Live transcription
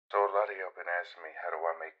So a lot of y'all been asking me, how do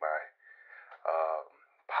I make my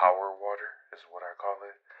power water is what I call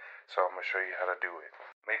it. So I'm going to show you how to do it.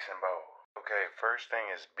 Mixing bowl. Okay, first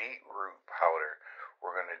thing is beetroot powder.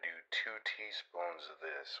 We're going to do 2 teaspoons of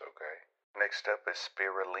this, okay? Next up is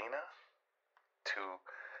spirulina, 2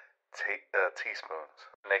 teaspoons.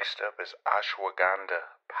 Next up is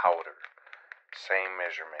ashwaganda powder, same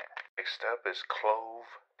measurement. Next up is clove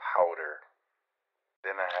powder.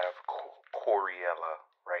 Then I have Chlorella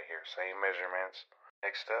right here, same measurements.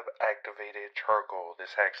 Next up, activated charcoal.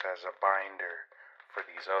 This acts as a binder for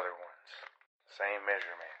these other ones. Same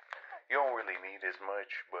measurement. You don't really need as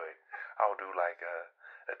much, but I'll do like a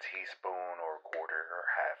teaspoon or a quarter or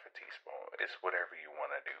half a teaspoon. It's whatever you want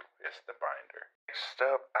to do. It's the binder. Next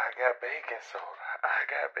up, I got baking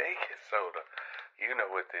soda. You know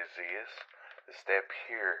what this is. It's that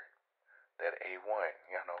pure, that A1,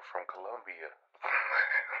 from Colombia.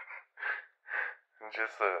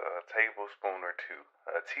 Just a tablespoon or two,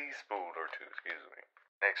 a teaspoon or two, excuse me.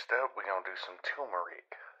 Next up, we're going to do some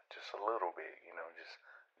turmeric. Just a little bit, just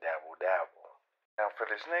dabble. Now for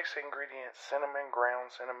this next ingredient, cinnamon,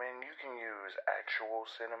 ground cinnamon, you can use actual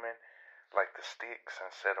cinnamon, like the sticks,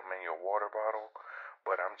 and set them in your water bottle.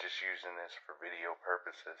 But I'm just using this for video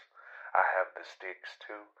purposes. I have the sticks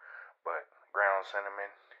too, but ground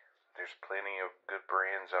cinnamon, there's plenty of good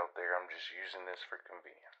brands out there. I'm just using this for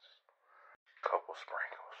convenience. Couple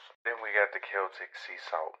sprinkles. Then we got the Celtic Sea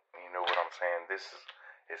Salt. You know what I'm saying? This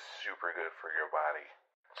is super good for your body.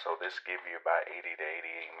 So this gives you about 80 to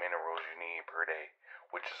 88 minerals you need per day,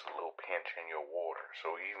 which is a little pinch in your water.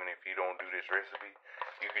 So even if you don't do this recipe,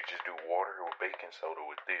 you could just do water with baking soda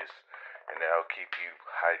with this, and that'll keep you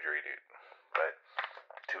hydrated. But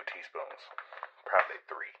 2 teaspoons, probably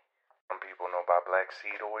 3. Some people know about black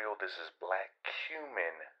seed oil. This is black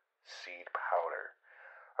cumin seed powder.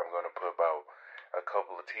 I'm going to put about a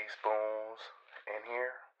couple of teaspoons in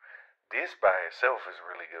here. This by itself is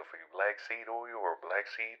really good for you. Black seed oil or black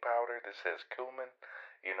seed powder. This says cumin.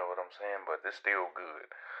 You know what I'm saying? But it's still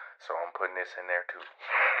good. So I'm putting this in there too.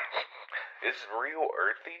 It's real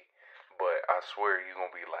earthy, but I swear you're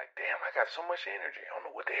going to be like, damn, I got so much energy. I don't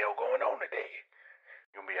know what the hell going on today.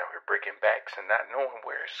 You'll be out here breaking backs and not knowing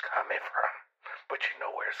where it's coming from. But you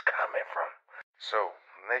know where it's coming from. So,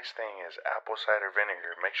 next thing is apple cider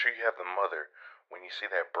vinegar. Make sure you have the mother. When you see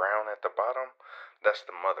that brown at the bottom, that's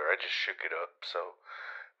the mother. I just shook it up. So,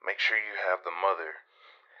 make sure you have the mother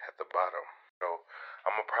at the bottom. So,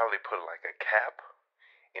 I'm going to probably put like a cap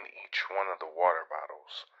in each one of the water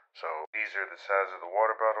bottles. So, these are the size of the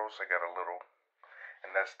water bottles. I got a little,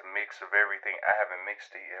 and that's the mix of everything. I haven't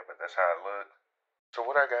mixed it yet, but that's how it looks. So,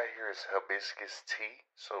 what I got here is hibiscus tea.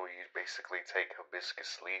 So, you basically take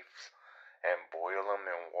hibiscus leaves and boil them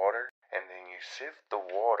in water, and then you sift the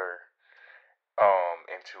water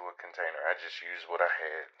into a container. I just used what I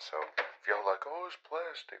had. So if y'all like, oh, it's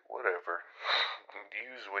plastic, whatever,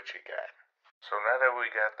 use what you got. So now that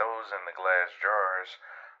we got those in the glass jars,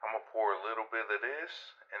 I'm gonna pour a little bit of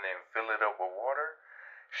this and then fill it up with water,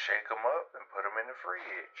 shake them up, and put them in the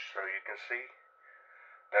fridge. So you can see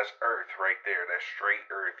that's earth right there. That's straight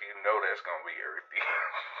earth. You know that's gonna be earthy.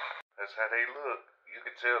 That's how they look. You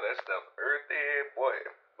can tell that stuff earthy, boy,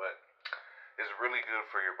 but it's really good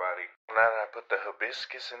for your body. Now that I put the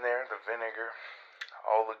hibiscus in there, the vinegar,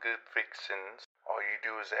 all the good fixings, all you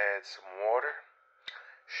do is add some water,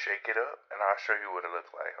 shake it up, and I'll show you what it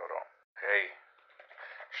looks like. Hold on. Hey,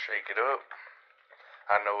 shake it up.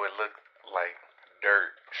 I know it looked like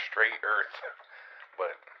dirt, straight earth,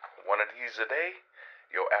 but one of these a day,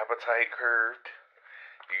 your appetite curved,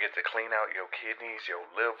 you get to clean out your kidneys, your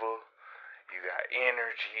liver, you got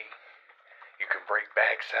energy, you can break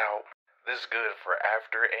backs out. This is good for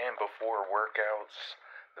after and before workouts.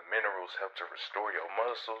 The minerals help to restore your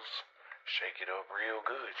muscles. Shake it up real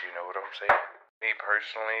good, you know what I'm saying? Me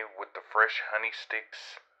personally, with the fresh honey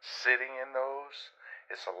sticks sitting in those,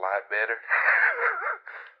 it's a lot better.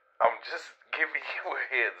 I'm just giving you a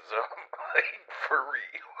heads up, like for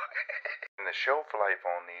real. And the shelf life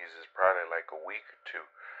on these is probably like a week or 2.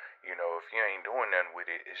 You know, if you ain't doing nothing with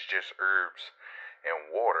it, it's just herbs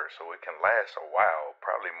and water, so it can last a while,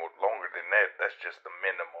 probably more longer than that. That's just the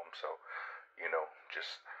minimum. So,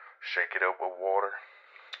 just shake it up with water.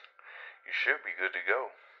 You should be good to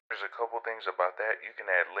go. There's a couple things about that. You can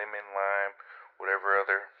add lemon, lime, whatever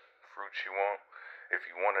other fruits you want. If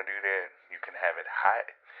you want to do that, you can have it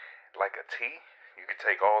hot, like a tea. You can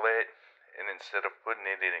take all that, and instead of putting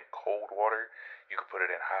it in cold water, you can put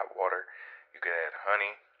it in hot water. You can add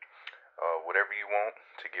honey, whatever you want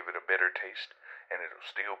to give it a better taste, and it'll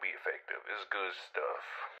still be effective. It's good stuff.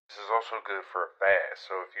 This is also good for a fast,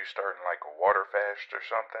 so if you're starting like a water fast or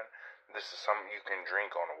something, this is something you can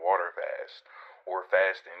drink on a water fast, or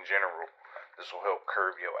fast in general. This will help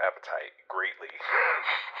curb your appetite greatly.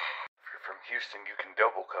 If you're from Houston, you can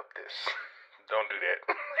double cup this. Don't do that.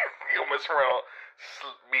 You'll mess around,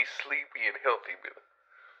 be sleepy and healthy.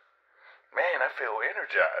 Man, I feel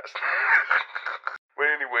energized. But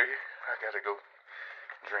anyway, I gotta go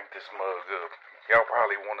drink this mug up. Y'all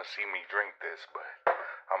probably want to see me drink this, but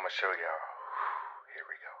I'm gonna show y'all. Here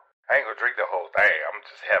we go. I ain't gonna drink the whole thing. I'm gonna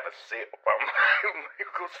just have a sip. I'm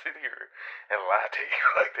gonna sit here and lie to you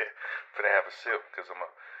like that. But I have a sip because I'm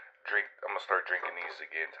gonna start drinking these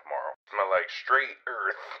again tomorrow. Smell like straight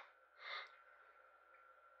earth.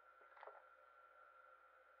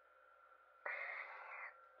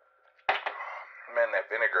 Man,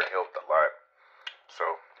 that vinegar helped a lot. So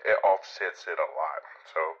it offsets it a lot.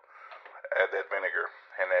 So add that vinegar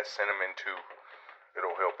and that cinnamon too.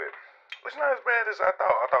 It'll help it. It's not as bad as I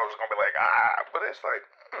thought. I thought it was gonna be like but it's like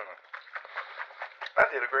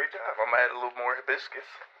I did a great job. I'm gonna add a little more hibiscus.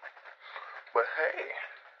 But hey,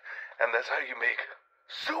 and that's how you make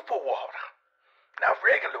super water. Not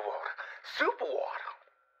regular water, super water.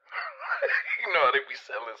 You know how they be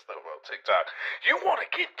selling stuff on TikTok. You want to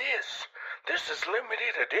get this? This is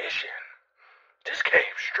limited edition. This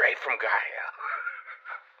came straight from Gaia.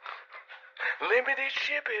 Limited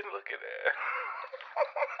shipping. Look at that.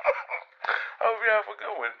 Hope y'all for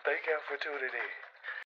going. Thank y'all for tuning in.